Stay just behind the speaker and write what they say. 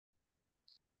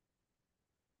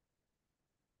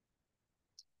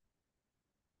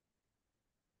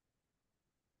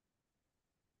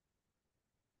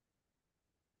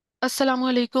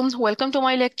Assalamu alaikum. Welcome to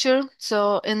my lecture.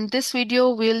 So, in this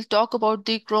video, we'll talk about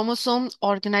the chromosome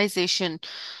organization.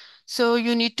 So,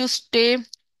 you need to stay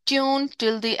tuned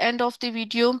till the end of the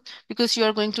video because you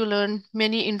are going to learn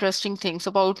many interesting things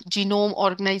about genome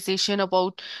organization,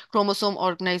 about chromosome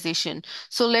organization.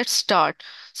 So, let's start.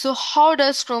 So, how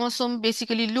does chromosome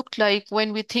basically look like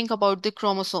when we think about the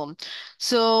chromosome?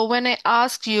 So, when I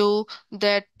ask you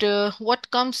that what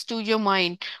comes to your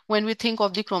mind when we think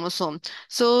of the chromosome?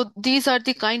 So these are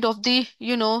the kind of the,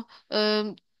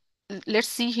 let's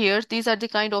see here. These are the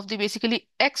kind of the basically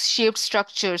X-shaped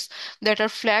structures that are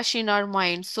flash in our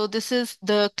mind. So this is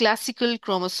the classical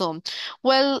chromosome.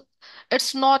 Well,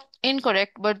 it's not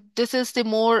incorrect, but this is the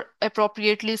more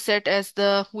appropriately set as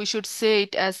the, we should say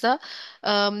it as the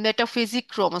metaphasic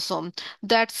chromosome.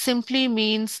 That simply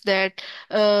means that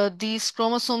these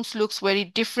chromosomes looks very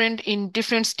different in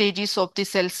different stages of the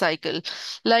cell cycle.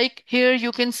 Like here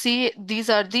you can see these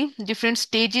are the different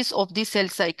stages of the cell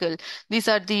cycle. These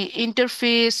are the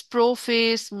interphase,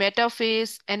 prophase,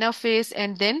 metaphase, anaphase,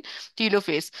 and then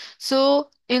telophase. So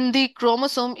in the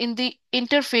chromosome, in the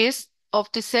interphase of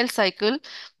the cell cycle,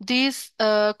 these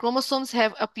chromosomes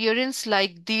have appearance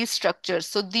like these structures.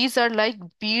 So these are like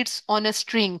beads on a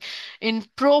string. In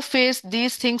prophase,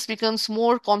 these things becomes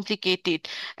more complicated,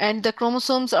 and the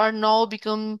chromosomes are now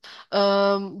become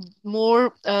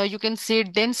more you can say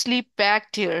densely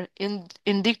packed here in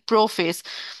the prophase,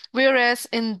 whereas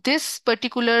in this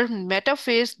particular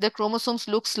metaphase the chromosomes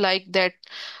looks like that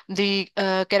the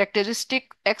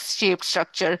characteristic X-shaped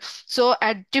structure. So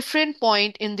at different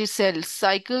point in the cell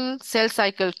cycle,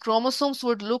 chromosomes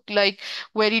would look like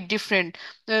very different.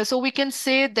 So we can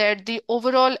say that the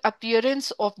overall appearance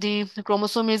of the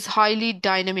chromosome is highly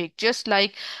dynamic, just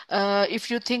like if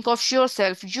you think of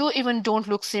yourself, you even don't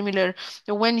look similar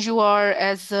when you are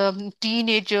as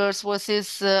teenagers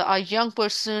versus a young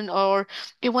person or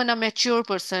even a mature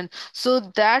person. So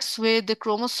that's where the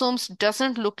chromosomes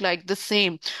doesn't look like the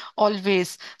same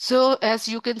always. So as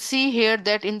you can see here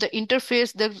that in the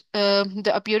interface,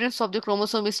 the appearance of the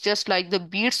chromosome is just like the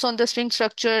beads on the string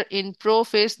structure. In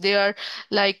prophase, they are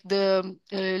like the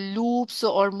loops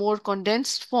or more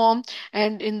condensed form,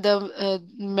 and in the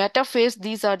metaphase,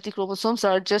 these are the chromosomes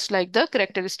are just like the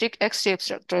characteristic X-shaped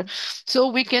structure. So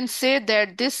we can say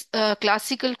that this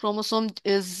classical chromosome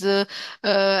is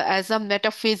as a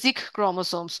metaphasic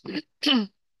chromosomes.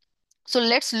 So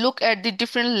let's look at the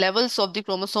different levels of the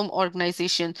chromosome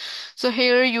organization. So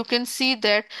here you can see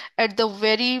that at the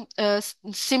very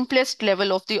simplest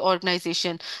level of the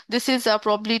organization, this is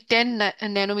probably 10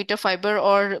 nanometer fiber,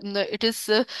 or it is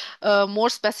more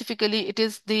specifically, it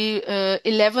is the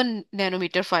 11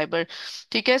 nanometer fiber.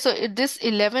 Okay, so this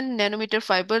 11 nanometer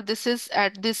fiber, this is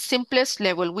at the simplest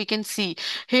level. We can see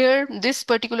here this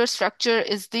particular structure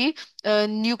is the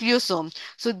nucleosome.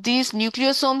 So these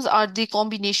nucleosomes are the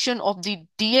combination of the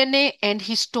DNA and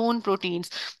histone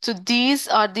proteins. So these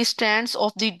are the strands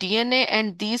of the DNA,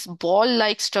 and these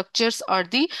ball-like structures are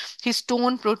the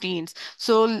histone proteins.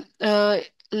 So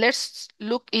let's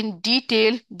look in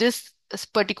detail this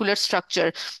particular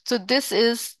structure. So this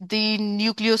is the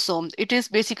nucleosome. It is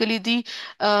basically the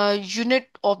unit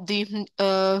of the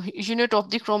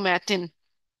chromatin.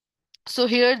 So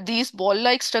here, these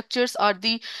ball-like structures are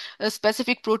the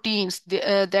specific proteins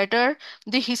that are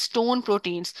the histone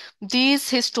proteins. These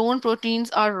histone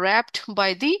proteins are wrapped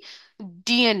by the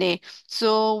DNA.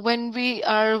 So when we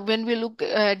look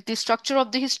at the structure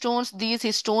of the histones, these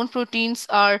histone proteins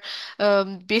are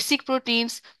basic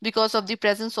proteins because of the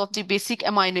presence of the basic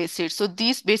amino acids. So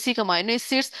these basic amino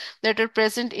acids that are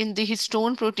present in the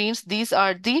histone proteins, these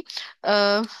are the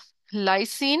uh,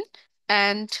 lysine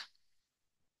and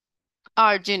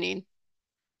arginine.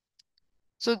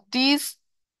 So these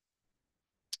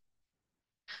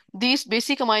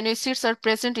basic amino acids are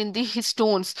present in the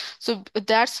histones. So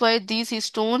that's why these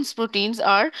histones proteins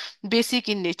are basic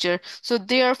in nature. So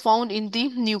they are found in the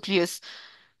nucleus.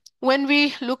 When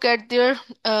we look at their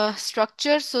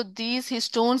structure, so these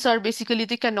histones are basically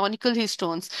the canonical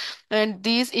histones, and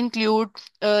these include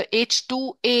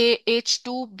H2A,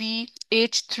 H2B,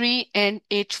 H3, and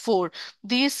H4.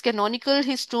 These canonical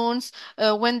histones,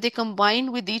 when they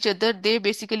combine with each other, they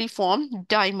basically form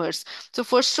dimers. So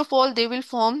first of all, they will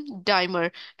form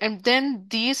dimer, and then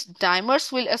these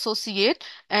dimers will associate,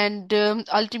 and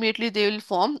ultimately they will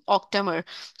form octamer.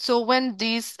 So when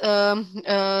these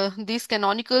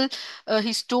canonical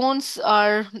histones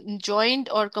are joined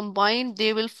or combined,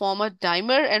 they will form a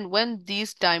dimer, and when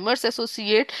these dimers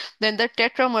associate, then the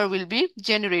tetramer will be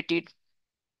generated.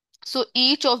 So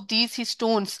each of these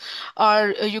histones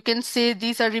are, you can say,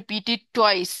 these are repeated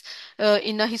twice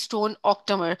in a histone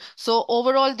octamer. So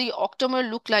overall, the octamer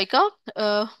look like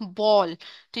a ball.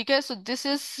 Okay, so this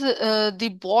is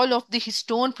the ball of the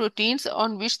histone proteins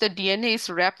on which the DNA is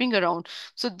wrapping around.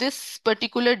 So this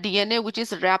particular DNA which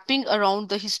is wrapping around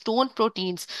the histone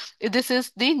proteins, this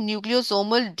is the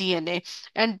nucleosomal DNA,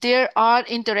 and there are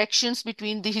interactions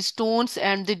between the histones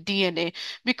and the DNA,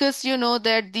 because you know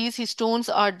that these histones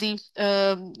are the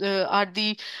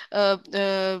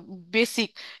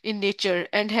basic in nature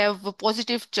and have a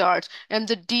positive charge, and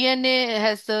the DNA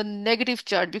has a negative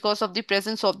charge because of the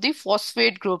presence of the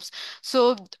phosphate groups.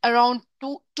 So around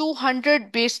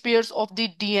 200 base pairs of the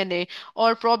DNA,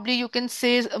 or probably you can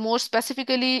say more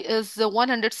specifically is the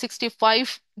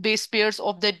 165 base pairs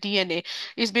of the DNA,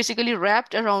 is basically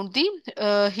wrapped around the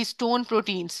histone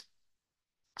proteins.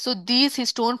 So these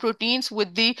histone proteins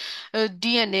with the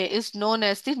DNA is known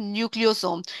as the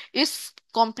nucleosome. इस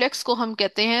complex को हम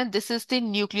कहते हैं, this is the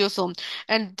nucleosome,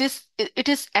 and it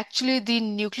is actually the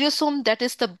nucleosome that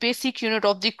is the basic unit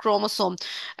of the chromosome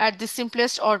at the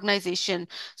simplest organization.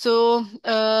 So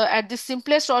at the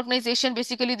simplest organization,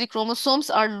 basically the chromosomes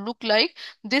are look like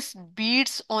this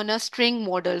beads on a string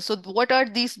model. So what are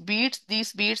these beads?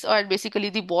 These beads are basically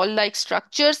the ball-like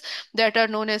structures that are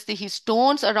known as the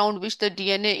histones around which the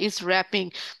DNA is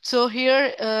wrapping. So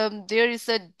here there is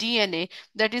a DNA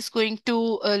that is going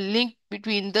to link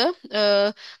between the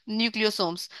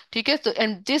nucleosomes. Okay, so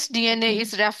and this DNA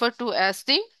is referred to as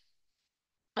the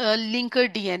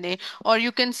linker DNA, or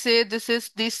you can say this is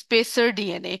the spacer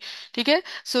DNA. Okay,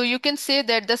 so you can say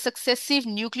that the successive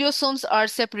nucleosomes are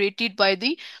separated by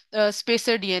the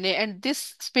spacer DNA, and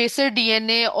this spacer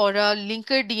DNA or a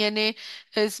linker DNA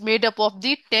is made up of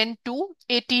the 10 to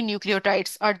 80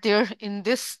 nucleotides are there in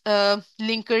this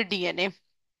linker DNA.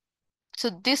 So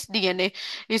this DNA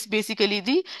is basically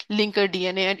the linker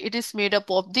DNA, and it is made up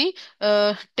of the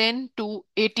 10 to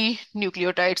 80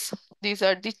 nucleotides. These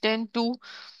are the 10 to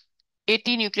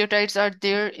 80 nucleotides are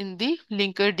there in the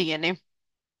linker DNA.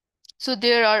 So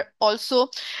there are also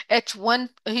H1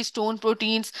 histone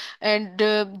proteins, and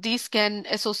these can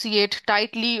associate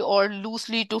tightly or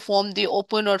loosely to form the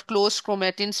open or closed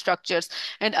chromatin structures.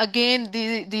 And again,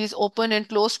 these open and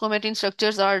closed chromatin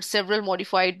structures are several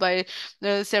modified by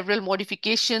several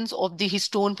modifications of the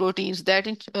histone proteins that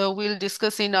we'll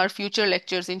discuss in our future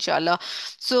lectures, inshallah.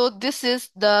 So this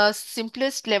is the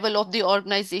simplest level of the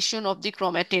organization of the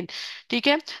chromatin.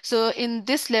 Okay, so in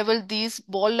this level, these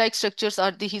ball-like structures are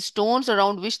the histones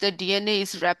around which the DNA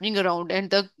is wrapping around, and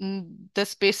the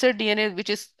spacer DNA, which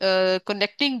is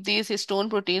connecting these histone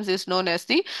proteins, is known as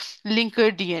the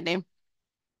linker DNA.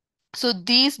 So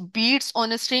these beads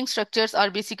on a string structures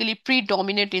are basically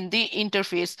predominant in the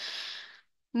interface.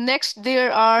 Next,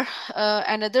 there are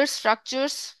another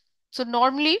structures. So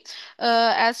normally,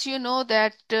 as you know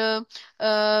that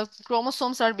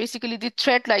chromosomes are basically the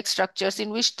thread-like structures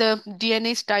in which the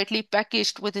DNA is tightly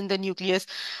packaged within the nucleus.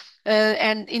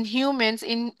 And in humans,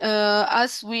 in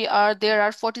us, there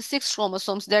are 46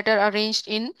 chromosomes that are arranged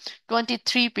in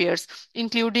 23 pairs,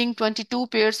 including 22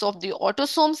 pairs of the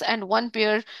autosomes and one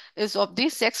pair is of the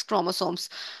sex chromosomes.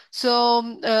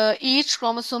 So each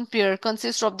chromosome pair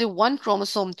consists of the one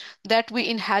chromosome that we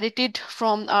inherited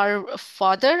from our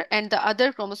father and the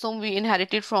other chromosome we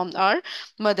inherited from our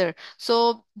mother.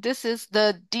 So this is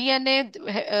the DNA.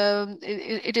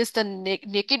 It is the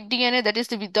naked DNA, that is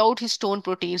the without histone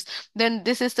proteins. Then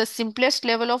this is the simplest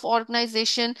level of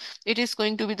organization. It is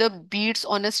going to be the beads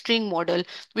on a string model,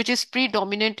 which is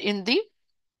predominant in the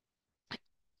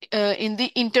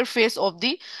interface of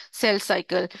the cell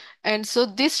cycle. And so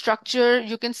this structure,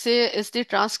 you can say, is the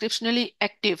transcriptionally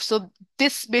active. So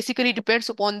this basically depends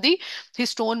upon the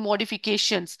histone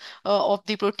modifications of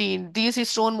the protein. These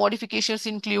histone modifications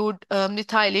include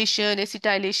methylation,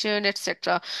 acetylation,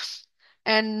 etc.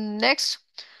 And next,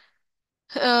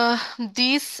 uh,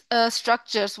 these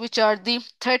structures, which are the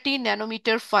 30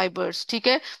 nanometer fibers,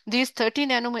 okay? These 30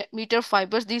 nanometer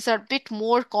fibers, these are a bit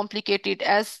more complicated.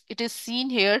 As it is seen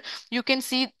here, you can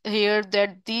see here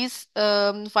that these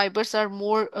fibers are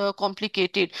more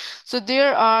complicated. So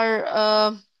there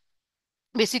are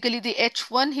basically the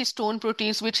H1 histone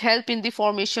proteins which help in the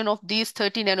formation of these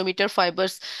 30 nanometer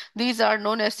fibers. These are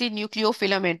known as the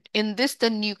nucleofilament. In this, the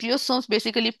nucleosomes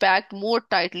basically packed more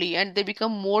tightly and they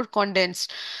become more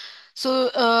condensed.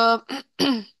 So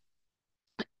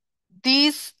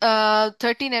these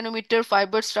 30 nanometer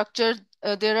fiber structure,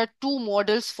 there are two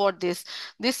models for this.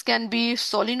 This can be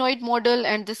solenoid model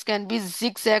and this can be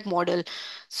zigzag model.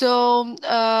 So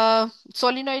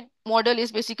solenoid model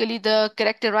is basically the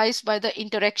characterized by the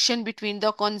interaction between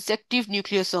the consecutive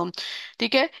nucleosome.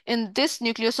 Okay, in this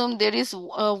nucleosome there is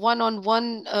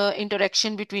one-on-one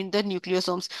interaction between the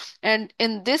nucleosomes, and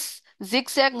in this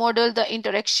zigzag model the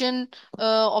interaction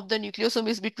of the nucleosome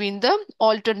is between the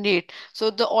alternate. So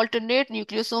the alternate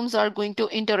nucleosomes are going to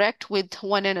interact with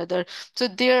one another. So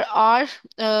there are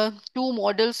two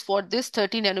models for this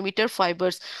 30 nanometer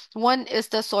fibers. One is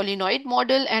the solenoid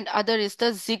model and other is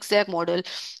the zigzag model.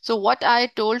 So what I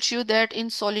told you, that in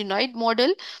solenoid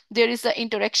model there is the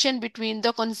interaction between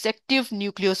the consecutive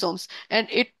nucleosomes, and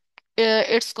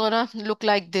it's gonna look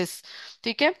like this.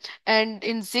 Okay, and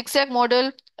in zigzag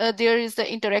model there is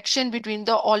the interaction between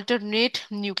the alternate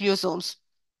nucleosomes.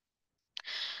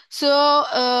 So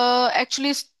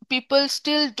actually people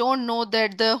still don't know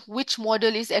that the which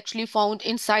model is actually found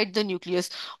inside the nucleus.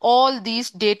 All these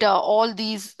data, all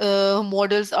these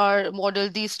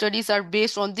these studies are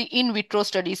based on the in vitro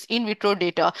studies, in vitro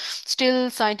data. Still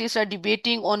scientists are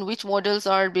debating on which models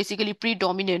are basically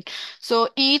predominant. So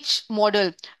each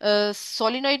model,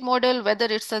 solenoid model, whether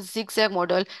it's a zigzag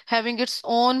model, having its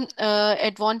own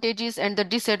advantages and the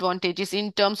disadvantages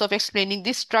in terms of explaining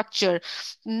the structure.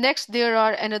 Next, there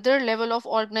are another level of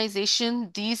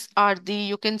organization. These are the,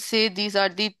 you can say, these are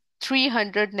the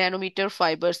 300 nanometer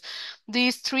fibers.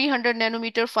 These 300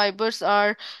 nanometer fibers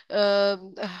are uh,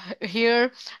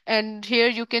 here, and here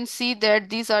you can see that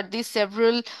these are the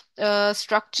several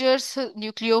structures,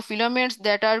 nucleofilaments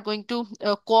that are going to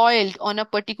coiled on a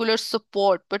particular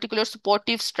support, particular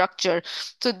supportive structure.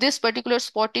 So this particular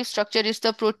supportive structure is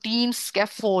the protein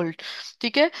scaffold.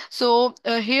 Okay, so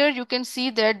here you can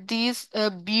see that these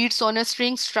beads on a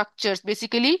string structures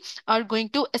basically are going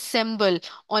to assemble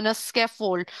on a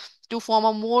scaffold to form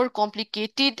a more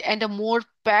complicated and a more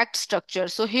packed structure.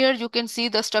 So here you can see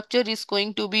the structure is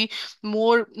going to be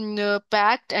more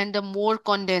packed and more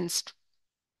condensed.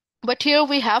 But here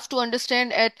we have to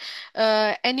understand, at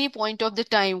any point of the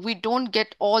time we don't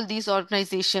get all these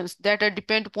organizations that are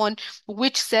depend upon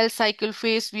which cell cycle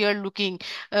phase we are looking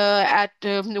at.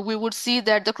 We would see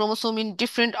that the chromosome in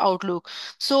different outlook.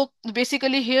 So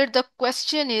basically here the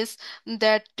question is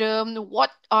that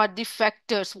what are the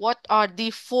factors, what are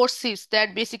the forces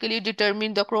that basically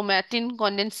determine the chromatin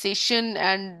condensation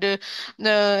and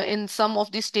in some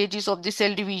of the stages of the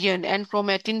cell division and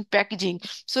chromatin packaging.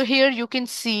 So here you can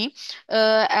see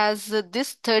as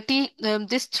this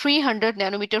 300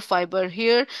 nanometer fiber.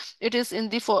 Here it is in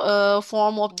the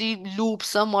form of the loops.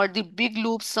 Some are the big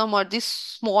loops, some are the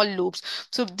small loops.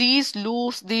 So these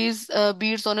loops, these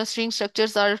beads on a string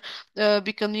structures are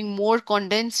becoming more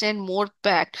condensed and more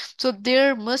packed. So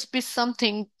there must be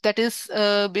something that is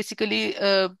basically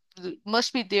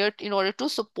must be there in order to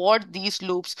support these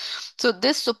loops. So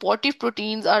this supportive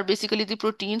proteins are basically the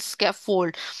protein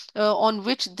scaffold on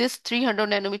which this 300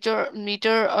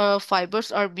 nanometer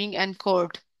fibers are being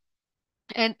anchored.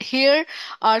 And here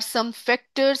are some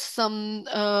factors, some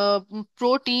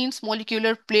proteins,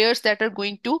 molecular players that are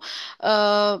going to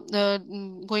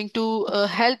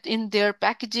help in their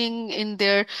packaging, in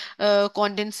their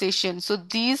condensation. So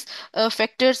these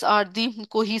factors are the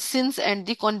cohesins and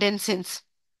the condensins.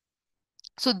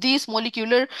 So these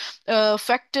molecular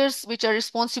factors which are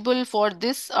responsible for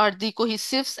this are the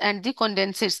cohesives and the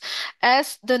condensers.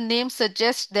 As the name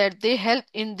suggests, that they help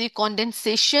in the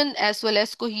condensation as well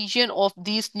as cohesion of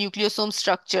these nucleosome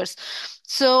structures.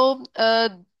 So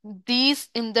these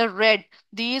in the red,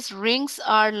 these rings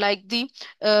are like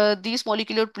these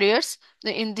molecular players.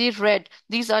 In the red,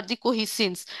 these are the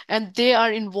cohesins, and they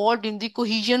are involved in the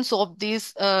cohesions of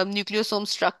these nucleosome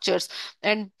structures.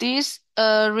 And these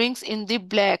rings in the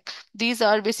black, these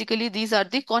are the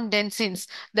condensins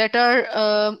that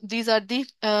are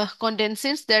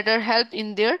condensins that are helped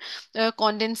in their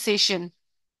condensation.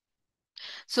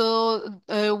 So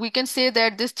we can say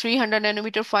that this 300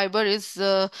 nanometer fiber is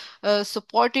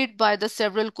supported by the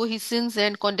several cohesins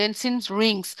and condensins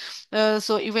rings.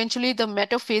 So eventually the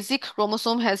metaphasic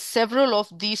chromosome has several of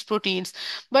these proteins.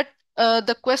 But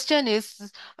the question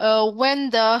is when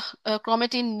the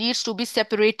chromatin needs to be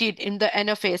separated in the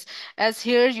anaphase. As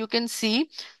here you can see,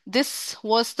 this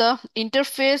was the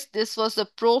interphase, this was the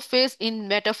prophase in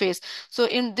metaphase. So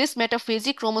in this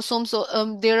metaphasic chromosome, so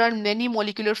there are many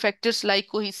molecular factors like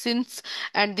cohesins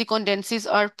and the condenses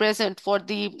are present for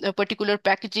the particular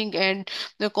packaging and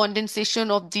the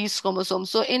condensation of these chromosomes.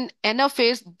 So in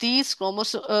anaphase, these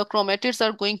chromatids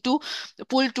are going to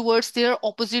pull towards their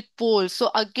opposite poles. So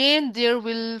again, there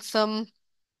will some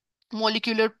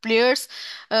molecular players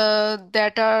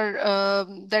that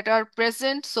are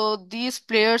present. So these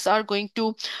players are going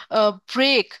to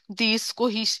break these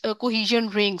cohesion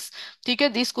rings. Okay,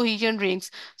 these cohesion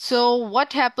rings. So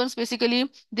what happens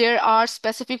basically? There are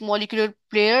specific molecular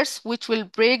players which will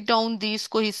break down these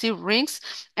cohesive rings,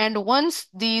 and once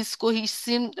these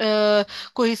cohesive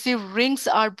rings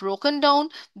are broken down,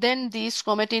 then these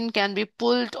chromatin can be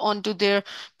pulled onto their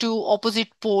two opposite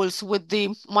poles with the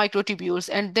microtubules,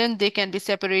 and then they can be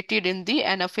separated in the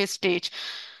anaphase stage.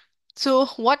 So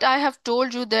what I have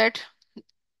told you that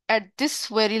at this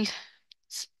very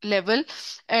level,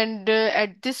 and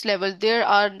at this level there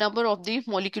are number of the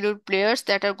molecular players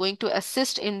that are going to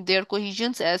assist in their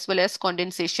cohesions as well as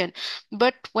condensation.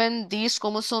 But when these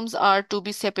chromosomes are to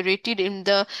be separated in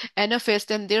the anaphase,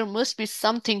 then there must be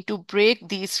something to break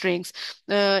these rings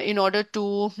in order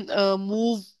to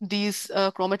move these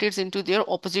chromatids into their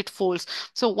opposite folds.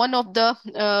 So one of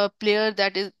the player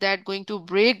that going to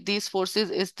break these forces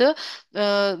is the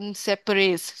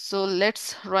separase. So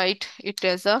let's write it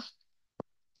as a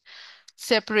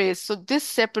separase. So this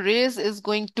separase is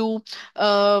going to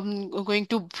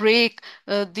break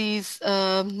these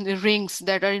rings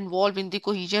that are involved in the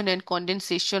cohesion and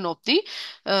condensation of the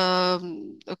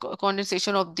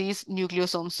condensation of these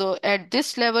nucleosomes. So at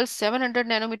this level, 700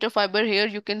 nanometer fiber, here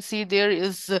you can see there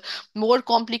is more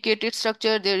complicated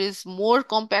structure. There is more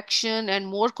compaction and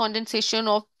more condensation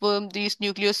of these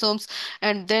nucleosomes,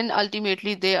 and then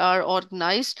ultimately they are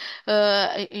organized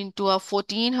into a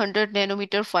 1400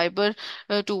 nanometer fiber,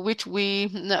 to which we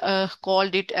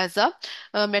called it as a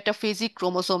metaphasic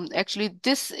chromosome. Actually,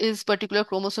 this is particular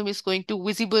chromosome is going to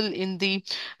visible in the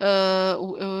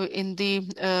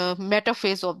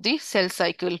metaphase of the cell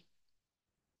cycle.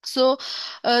 So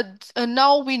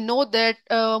now we know that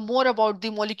more about the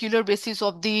molecular basis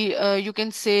of the you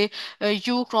can say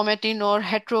euchromatin or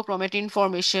heterochromatin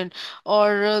formation,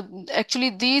 or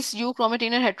actually these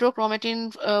euchromatin and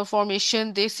heterochromatin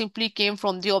formation, they simply came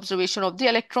from the observation of the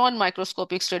electron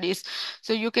microscopic studies.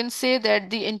 So you can say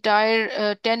that the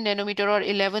entire 10 nanometer or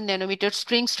 11 nanometer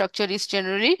string structure is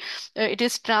generally it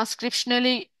is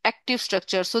transcriptionally active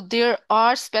structure. So there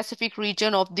are specific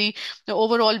region of the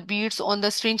overall beads on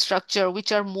the string structure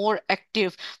which are more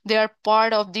active. They are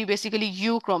part of the basically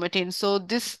euchromatin. So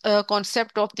this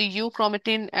concept of the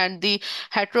euchromatin and the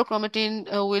heterochromatin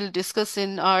we'll discuss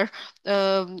in our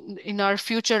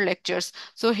future lectures.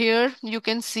 So here you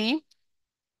can see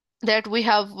that we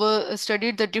have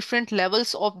studied the different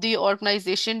levels of the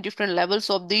organization, different levels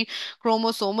of the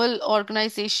chromosomal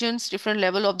organizations, different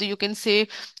level of the you can say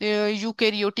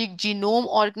eukaryotic genome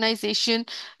organization.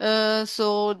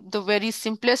 So the very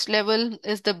simplest level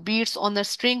is the beads on the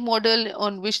string model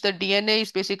on which the DNA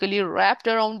is basically wrapped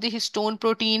around the histone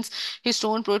proteins.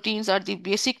 Histone proteins are the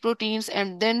basic proteins,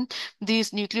 and then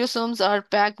these nucleosomes are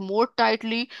packed more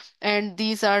tightly, and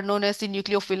these are known as the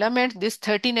nucleofilament. This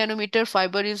 30 nanometer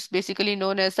fiber is basically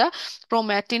known as a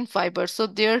chromatin fiber. So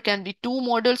there can be two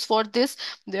models for this.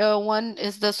 The one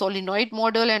is the solenoid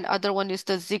model and other one is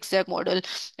the zigzag model.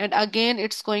 And again,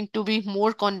 it's going to be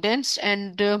more condensed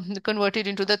and converted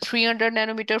into the 300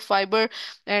 nanometer fiber.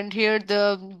 And here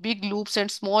the big loops and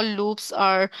small loops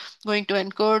are going to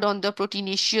encode on the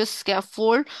proteinaceous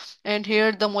scaffold. And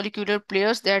here the molecular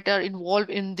players that are involved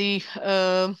in the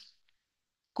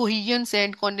cohesions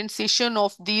and condensation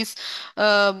of these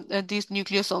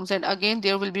nucleosomes. And again,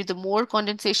 there will be the more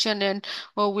condensation, and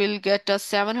we'll get a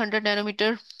 700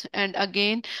 nanometer. And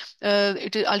again,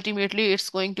 ultimately it's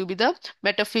going to be the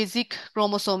metaphasic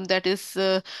chromosome that is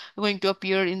going to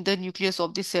appear in the nucleus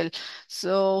of the cell.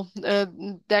 So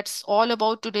that's all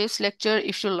about today's lecture.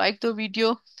 If you like the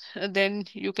video, then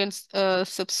you can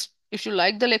if you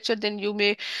like the lecture, then you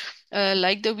may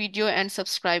like the video and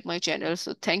subscribe my channel.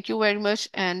 So thank you very much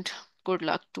and good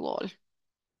luck to all.